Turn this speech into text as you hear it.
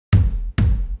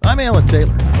I'm Alan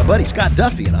Taylor. My buddy Scott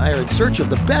Duffy and I are in search of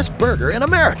the best burger in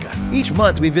America. Each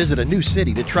month we visit a new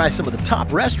city to try some of the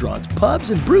top restaurants, pubs,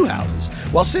 and brew houses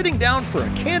while sitting down for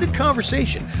a candid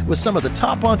conversation with some of the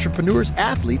top entrepreneurs,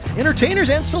 athletes, entertainers,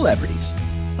 and celebrities.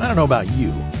 I don't know about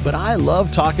you, but I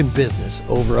love talking business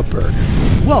over a burger.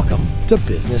 Welcome to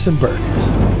Business and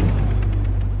Burgers.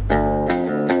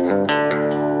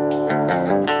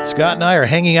 Scott and I are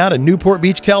hanging out in Newport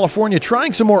Beach, California,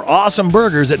 trying some more awesome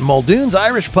burgers at Muldoon's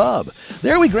Irish Pub.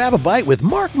 There we grab a bite with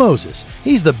Mark Moses.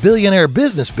 He's the billionaire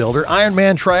business builder,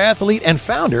 Ironman triathlete, and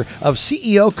founder of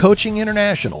CEO Coaching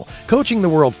International, coaching the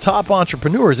world's top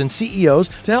entrepreneurs and CEOs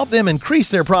to help them increase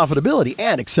their profitability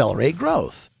and accelerate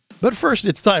growth. But first,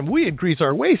 it's time we increase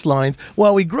our waistlines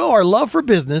while we grow our love for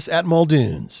business at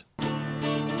Muldoon's.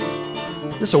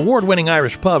 This award-winning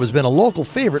Irish pub has been a local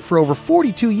favorite for over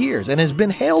 42 years and has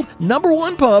been hailed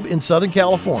 #1 pub in Southern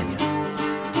California.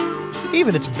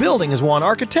 Even its building has won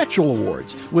architectural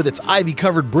awards. With its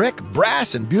ivy-covered brick,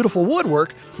 brass, and beautiful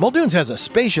woodwork, Muldoon's has a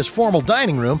spacious formal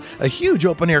dining room, a huge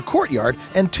open-air courtyard,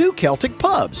 and 2 Celtic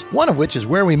pubs, one of which is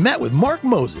where we met with Mark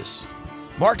Moses.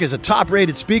 Mark is a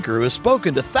top-rated speaker who has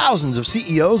spoken to thousands of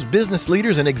CEOs, business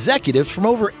leaders, and executives from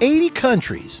over 80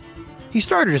 countries. He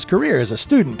started his career as a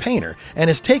student painter and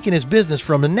has taken his business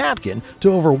from a napkin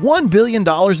to over $1 billion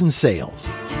in sales.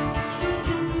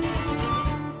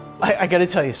 I got to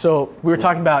tell you, so we were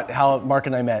talking about how Mark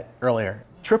and I met earlier.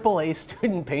 AAA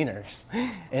student painters.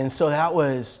 And so that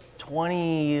was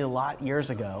 20 years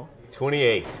ago.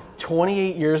 28.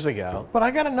 28 years ago. But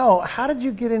I got to know, how did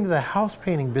you get into the house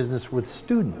painting business with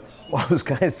students? Well, it was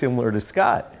kind of similar to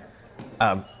Scott.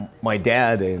 My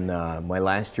dad in my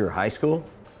last year of high school,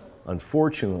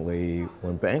 unfortunately,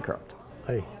 went bankrupt.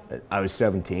 Hey. I was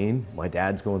 17. My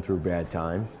dad's going through a bad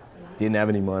time. Didn't have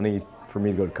any money for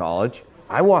me to go to college.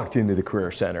 I walked into the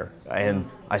Career Center and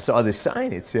I saw this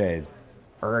sign. It said,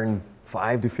 earn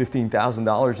 $5,000 to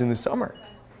 $15,000 in the summer.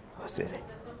 I said,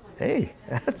 hey,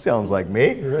 that sounds like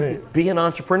me. Right. Be an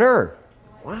entrepreneur.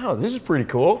 Wow, this is pretty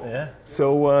cool. Yeah.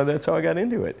 So that's how I got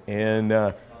into it. And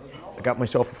I got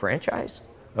myself a franchise.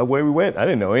 Away we went. I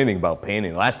didn't know anything about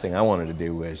painting. The last thing I wanted to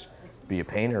do was be a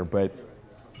painter, but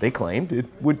they claimed it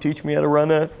would teach me how to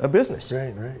run a business.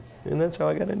 Right, right. And that's how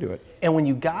I got into it. And when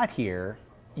you got here,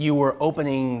 you were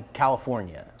opening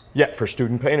California. Yeah, for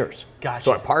student painters. Gotcha.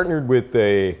 So I partnered with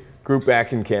a group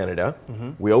back in Canada.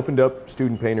 Mm-hmm. We opened up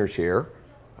student painters here.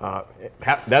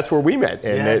 That's where we met.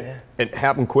 And it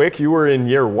happened quick. You were in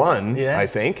year 1, I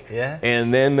think. Yeah.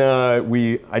 And then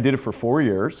I did it for 4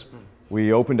 years.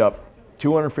 We opened up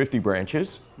 250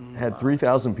 branches, had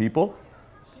 3,000 people,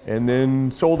 and then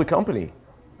sold the company.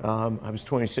 I was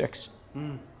 26.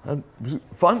 It was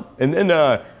fun. And then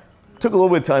took a little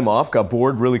bit of time off, got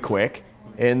bored really quick,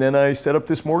 and then I set up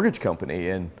this mortgage company.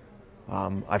 And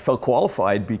I felt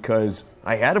qualified because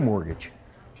I had a mortgage.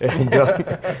 And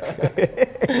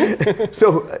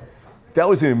so that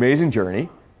was an amazing journey.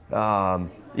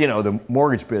 You know, the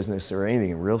mortgage business or anything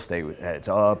in real estate had its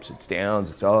ups, its downs,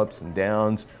 its ups and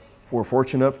downs. We're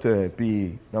fortunate enough to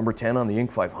be number 10 on the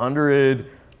Inc. 500,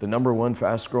 the #1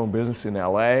 fastest growing business in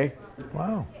LA.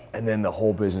 Wow. And then the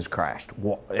whole business crashed.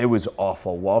 It was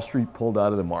awful. Wall Street pulled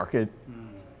out of the market,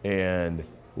 and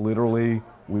literally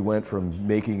we went from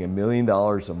making $1 million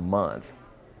a month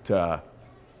to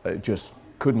just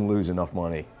couldn't lose enough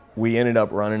money. We ended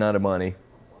up running out of money.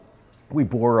 We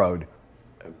borrowed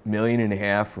 $1.5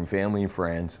 million from family and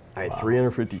friends. I had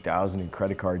 $350,000 in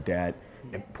credit card debt.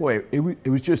 And boy, it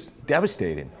was just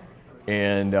devastating.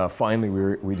 And finally,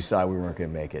 we decided we weren't going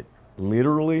to make it.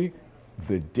 Literally,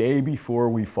 the day before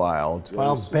we filed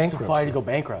bankruptcy. Filed to go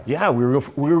bankrupt. Yeah, we were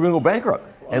going to go bankrupt.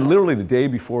 Wow. And literally the day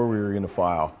before we were going to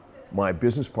file, my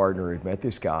business partner had met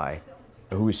this guy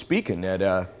who was speaking at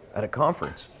a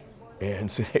conference,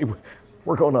 and said, "Hey,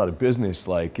 we're going out of business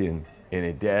like in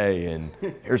a day, and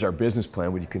here's our business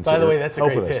plan. Would you consider?" By the way, that's a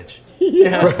great pitch.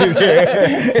 Yeah. Right.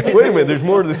 Wait a minute, there's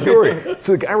more to the story.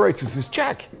 So the guy writes us this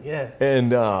check. Yeah.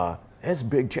 And that's a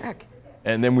big check.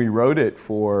 And then we wrote it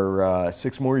for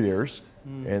 6 more years.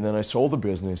 And then I sold the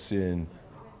business in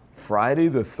Friday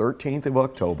the 13th of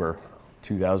October,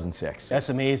 2006. That's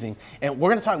amazing. And we're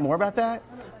going to talk more about that,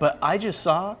 but I just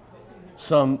saw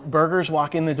some burgers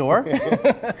walk in the door.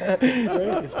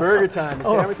 It's burger time. It's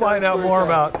I want to find out more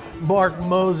about Mark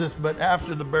Moses, but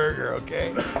after the burger,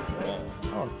 okay?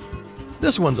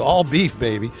 This one's all beef,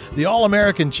 baby. The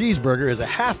all-American cheeseburger is a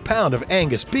 ½ pound of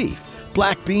Angus beef,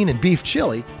 black bean and beef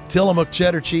chili, Tillamook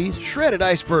cheddar cheese, shredded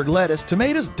iceberg lettuce,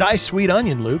 tomatoes, diced sweet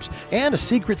onion loops, and a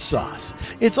secret sauce.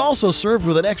 It's also served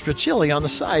with an extra chili on the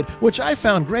side, which I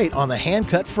found great on the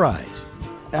hand-cut fries.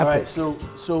 All right, so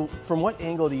from what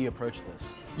angle do you approach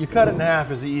this? You cut it in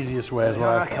half is the easiest way.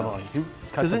 Come on, you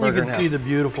cut Because the then you burger can in see half. the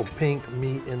beautiful pink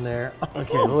meat in there.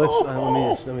 Okay, well,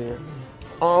 let me.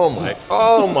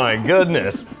 Oh my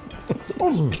goodness.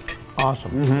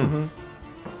 Awesome.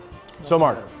 So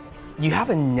Mark, you have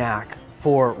a knack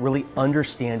for really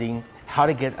understanding how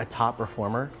to get a top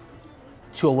performer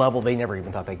to a level they never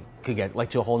even thought they could get, like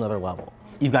to a whole nother level.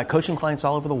 You've got coaching clients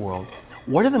all over the world.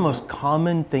 What are the most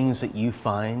common things that you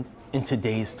find in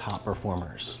today's top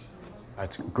performers?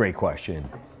 That's a great question.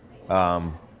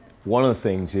 One of the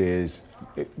things is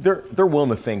they're willing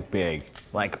to think big,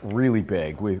 like really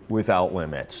big, without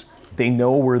limits. They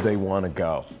know where they want to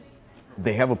go.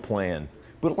 They have a plan,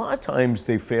 but a lot of times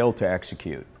they fail to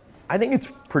execute. I think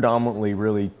it's predominantly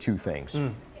really two things.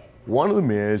 One of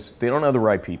them is they don't have the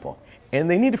right people, and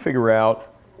they need to figure out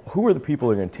who are the people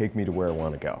that are going to take me to where I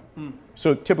want to go.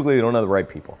 So typically they don't have the right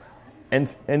people.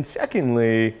 And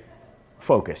secondly,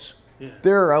 focus.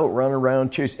 They're out running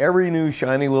around, chase every new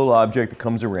shiny little object that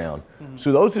comes around.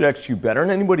 So those that execute better than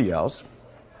anybody else,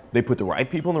 they put the right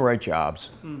people in the right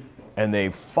jobs, and they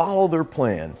follow their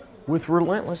plan with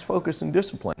relentless focus and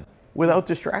discipline without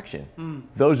distraction.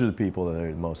 Those are the people that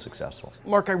are the most successful.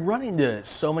 Mark, I run into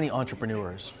so many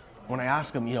entrepreneurs. When I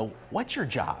ask them, what's your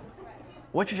job?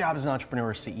 What's your job as an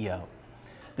entrepreneur or CEO?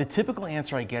 The typical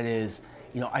answer I get is,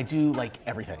 I do like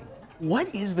everything.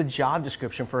 What is the job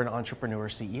description for an entrepreneur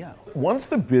CEO? Once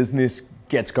the business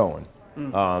gets going,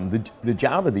 the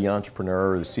job of the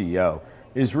entrepreneur or the CEO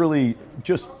is really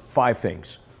just 5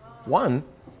 things. 1,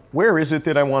 where is it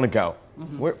that I want to go?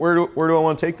 Where do I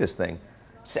want to take this thing?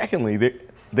 Secondly,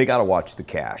 they got to watch the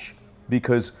cash,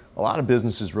 because a lot of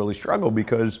businesses really struggle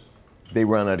because they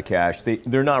run out of cash.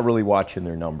 They're not really watching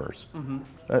their numbers.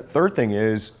 Third thing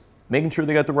is making sure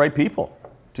they got the right people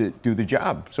to do the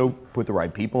job. So put the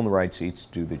right people in the right seats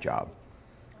to do the job.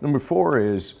 Number 4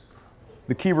 is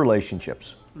the key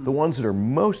relationships, the ones that are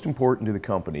most important to the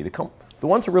company, the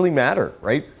ones that really matter,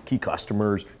 right? Key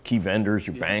customers, key vendors,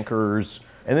 your bankers.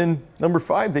 And then number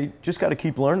 5, they just got to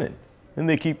keep learning. And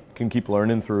they can keep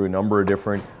learning through a number of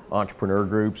different entrepreneur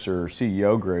groups or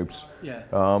CEO groups,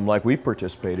 like we've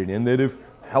participated in, that have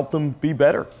helped them be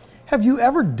better. Have you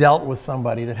ever dealt with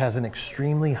somebody that has an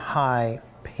extremely high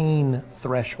pain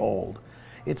threshold?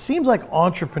 It seems like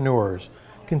entrepreneurs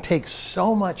can take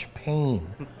so much pain,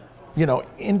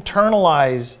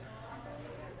 internalize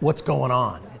what's going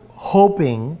on,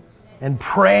 hoping and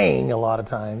praying a lot of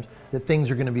times that things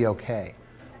are going to be okay.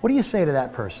 What do you say to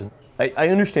that person? I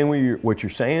understand what you're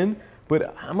saying,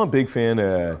 but I'm a big fan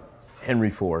of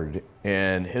Henry Ford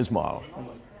and his model.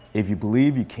 If you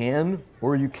believe you can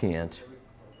or you can't,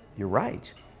 you're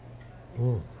right.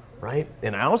 Right?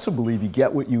 And I also believe you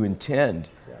get what you intend.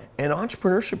 And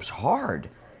entrepreneurship's hard.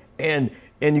 And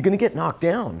you're going to get knocked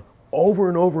down over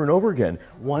and over and over again.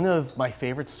 One of my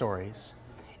favorite stories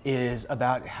is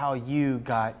about how you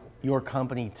got your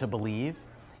company to believe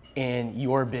in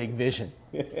your big vision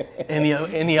in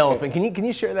the elephant. Can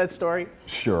you share that story?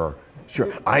 Sure.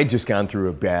 I had just gone through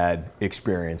a bad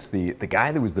experience. The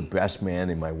guy that was the best man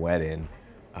in my wedding,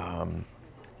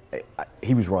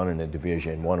 he was running a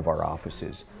division, one of our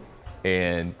offices,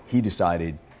 and he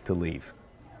decided to leave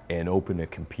and open a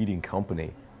competing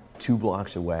company 2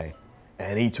 blocks away.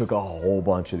 And he took a whole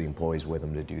bunch of the employees with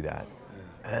him to do that.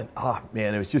 And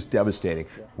it was just devastating.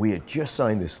 We had just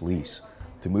signed this lease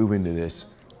to move into this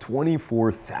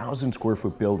 24,000 square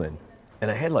foot building,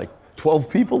 and I had like 12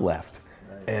 people left.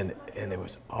 And it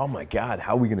was, oh my God,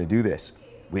 how are we gonna do this?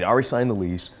 We'd already signed the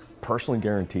lease, personally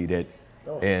guaranteed it,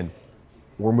 and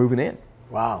we're moving in.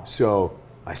 Wow. So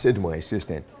I said to my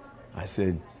assistant, I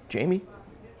said, Jamie,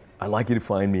 I'd like you to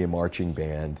find me a marching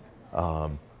band,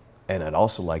 and I'd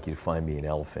also like you to find me an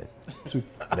elephant. I said,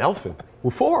 an elephant?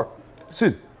 What for? I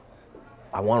said,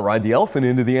 I want to ride the elephant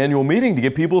into the annual meeting to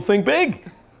get people to think big.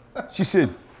 She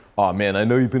said, oh man, I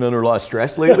know you've been under a lot of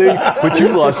stress lately, but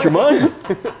you've lost your mind.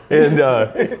 And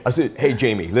I said, hey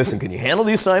Jamie, listen, can you handle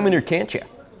the assignment or can't you?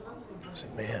 I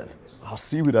said, man, I'll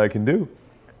see what I can do.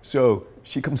 So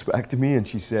she comes back to me and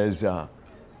she says,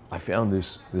 I found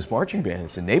this marching band.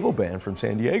 It's a naval band from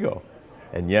San Diego.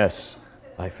 And yes,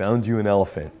 I found you an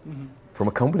elephant from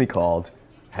a company called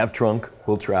Have Trunk,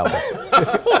 We'll Travel.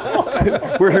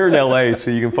 So we're here in LA,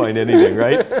 so you can find anything,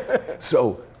 right?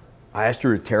 So I asked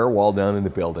her to tear a wall down in the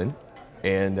building,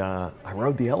 and I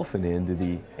rode the elephant into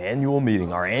the annual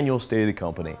meeting, our annual State of the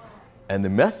Company. And the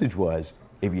message was,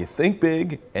 if you think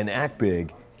big and act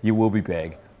big, you will be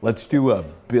big. Let's do $1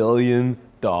 billion.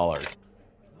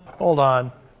 Hold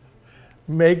on.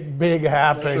 make big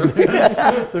happen.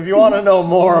 So if you want to know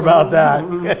more about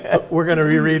that, we're going to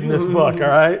be reading this book, all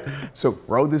right? So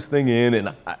rode this thing in,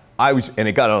 and and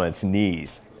it got on its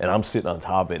knees, and I'm sitting on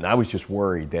top of it, and I was just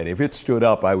worried that if it stood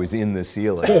up, I was in the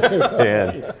ceiling.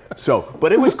 And so,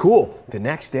 but it was cool. The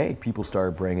next day, people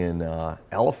started bringing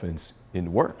elephants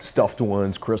into work. Stuffed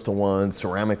ones, crystal ones,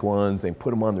 ceramic ones. They put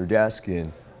them on their desk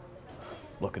and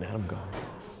looking at them going,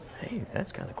 hey,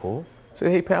 that's kind of cool.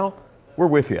 Say, hey, pal, we're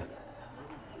with you.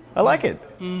 I like it.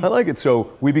 I like it.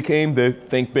 So we became the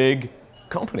Think Big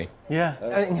company. Yeah.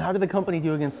 And how did the company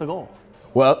do against the goal?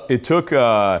 Well, it took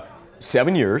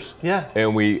 7 years. Yeah.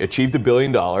 And we achieved $1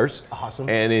 billion. Awesome.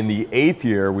 And in the 8th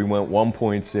year, we went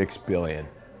 1.6 billion.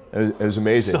 It was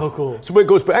amazing. So cool. So it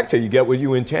goes back to you get what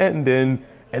you intend, and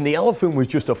the elephant was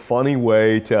just a funny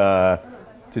way to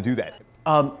do that.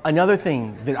 Another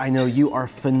thing that I know you are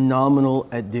phenomenal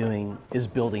at doing is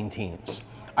building teams.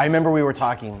 I remember we were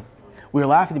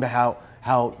laughing about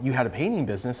how you had a painting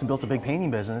business and built a big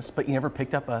painting business, but you never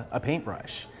picked up a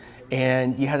paintbrush.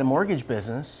 And you had a mortgage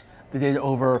business that did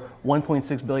over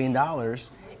 $1.6 billion,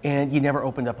 and you never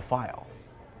opened up a file.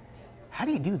 How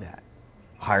do you do that?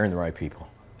 Hiring the right people.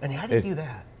 And how do you do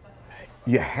that?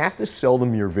 You have to sell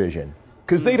them your vision,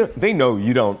 because they know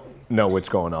you don't know what's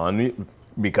going on,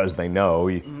 because they know.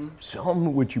 Sell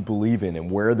them what you believe in and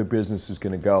where the business is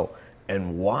going to go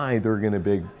and why they're going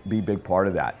to be a big part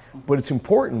of that. But it's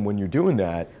important when you're doing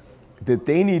that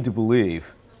they need to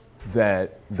believe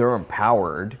that they're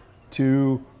empowered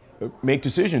to make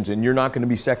decisions, and you're not going to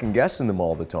be second guessing them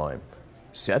all the time.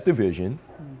 Set the vision,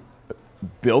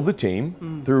 build the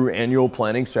team through annual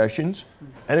planning sessions,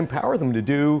 and empower them to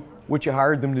do what you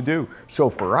hired them to do. So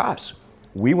for us,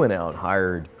 we went out and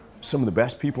hired some of the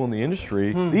best people in the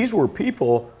industry. These were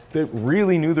people that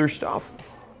really knew their stuff.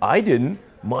 I didn't.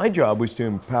 My job was to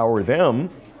empower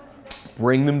them,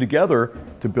 bring them together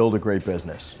to build a great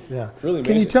business. Yeah. Really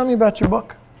Can you tell me about your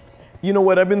book? You know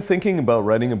what? I've been thinking about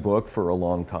writing a book for a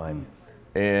long time,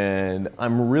 and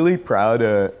I'm really proud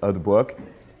of the book.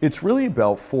 It's really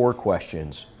about 4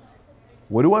 questions.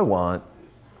 What do I want?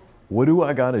 What do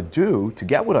I got to do to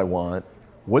get what I want?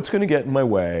 What's going to get in my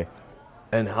way?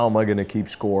 And how am I going to keep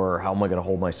score? How am I going to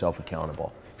hold myself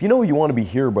accountable? If you know you want to be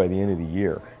here by the end of the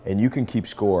year, and you can keep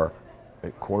score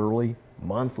quarterly,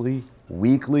 monthly,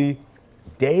 weekly,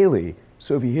 daily.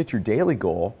 So if you hit your daily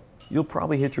goal, you'll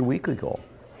probably hit your weekly goal.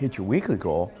 Hit your weekly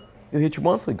goal, you'll hit your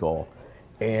monthly goal.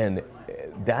 And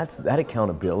that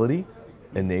accountability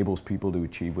enables people to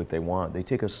achieve what they want. They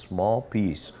take a small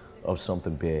piece of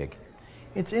something big.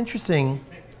 It's interesting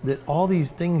that all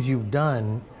these things you've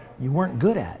done, you weren't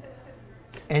good at.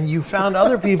 And you found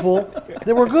other people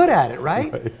that were good at it,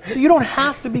 right? So you don't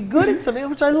have to be good at something,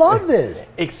 which I love this.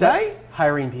 Except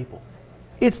hiring people.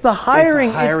 It's the hiring.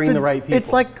 It's hiring the right people.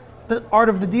 It's like the art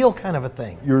of the deal kind of a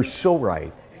thing. You're so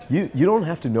right. You don't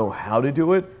have to know how to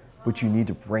do it, but you need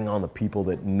to bring on the people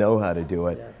that know how to do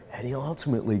it, and you'll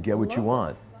ultimately get what you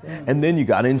want. And then you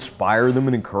got to inspire them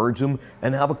and encourage them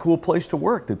and have a cool place to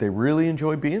work that they really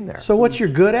enjoy being there. So what you're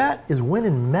good at is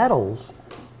winning medals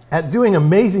at doing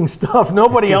amazing stuff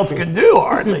nobody else can do,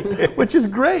 hardly, which is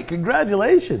great.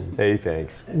 Congratulations. Hey,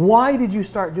 thanks. Why did you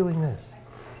start doing this?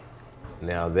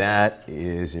 Now that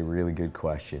is a really good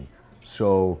question.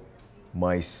 So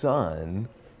my son,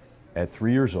 at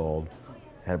 3 years old,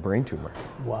 had a brain tumor.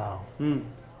 Wow.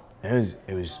 It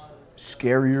was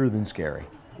scarier than scary.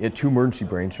 He had 2 emergency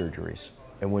brain surgeries.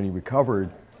 And when he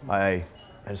recovered, I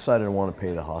decided I want to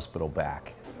pay the hospital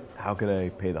back. How could I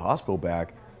pay the hospital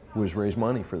back? Was raise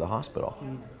money for the hospital.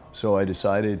 So I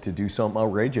decided to do something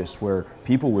outrageous where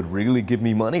people would really give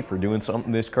me money for doing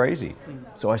something this crazy.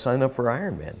 So I signed up for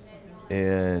Ironman.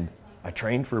 And I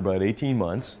trained for about 18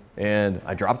 months, and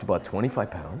I dropped about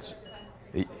 25 pounds.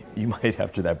 You might,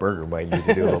 after that burger, might need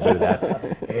to do a little bit of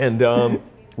that. And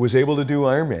was able to do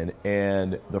Ironman.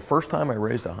 And the first time I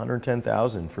raised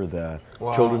 $110,000 for the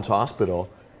Children's Hospital,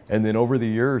 and then over the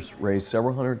years raised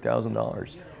several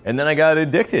 $100,000. And then I got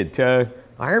addicted to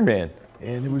Ironman,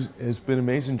 and it's been an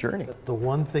amazing journey. The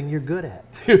one thing you're good at.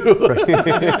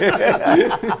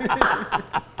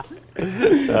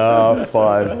 Oh,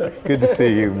 fun. Good to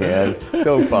see you, man.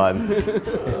 So fun.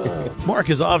 Mark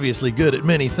is obviously good at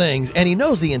many things, and he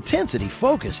knows the intensity,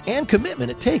 focus, and commitment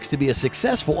it takes to be a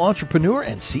successful entrepreneur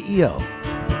and CEO.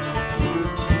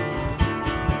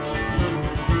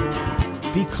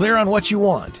 Be clear on what you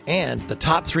want and the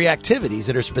top 3 activities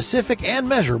that are specific and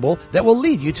measurable that will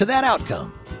lead you to that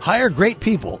outcome. Hire great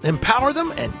people, empower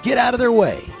them, and get out of their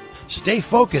way. Stay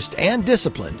focused and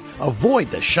disciplined. Avoid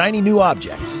the shiny new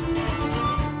objects.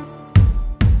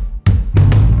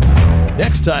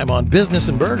 Next time on Business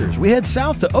and Burgers, we head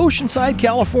south to Oceanside,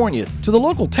 California, to the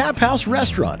local Tap House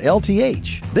restaurant,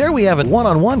 LTH. There we have a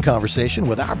one-on-one conversation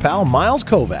with our pal Miles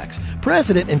Kovacs,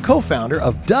 president and co-founder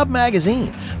of Dub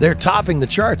Magazine. They're topping the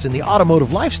charts in the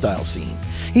automotive lifestyle scene.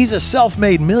 He's a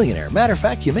self-made millionaire. Matter of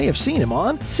fact, you may have seen him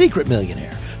on Secret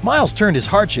Millionaire. Miles turned his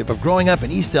hardship of growing up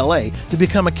in East LA to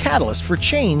become a catalyst for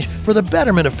change for the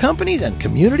betterment of companies and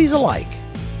communities alike.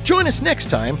 Join us next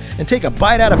time and take a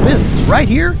bite out of business right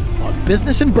here on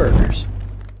Business and Burgers.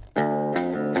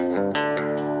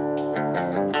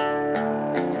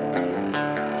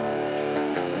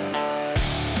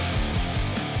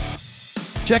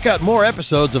 Check out more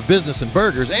episodes of Business and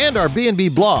Burgers and our B&B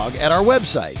blog at our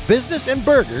website,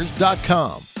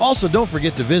 businessandburgers.com. Also, don't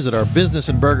forget to visit our Business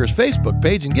and Burgers Facebook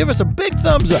page and give us a big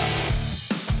thumbs up.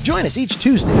 Join us each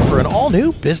Tuesday for an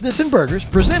all-new Business and Burgers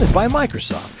presented by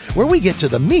Microsoft, where we get to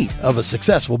the meat of a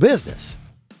successful business.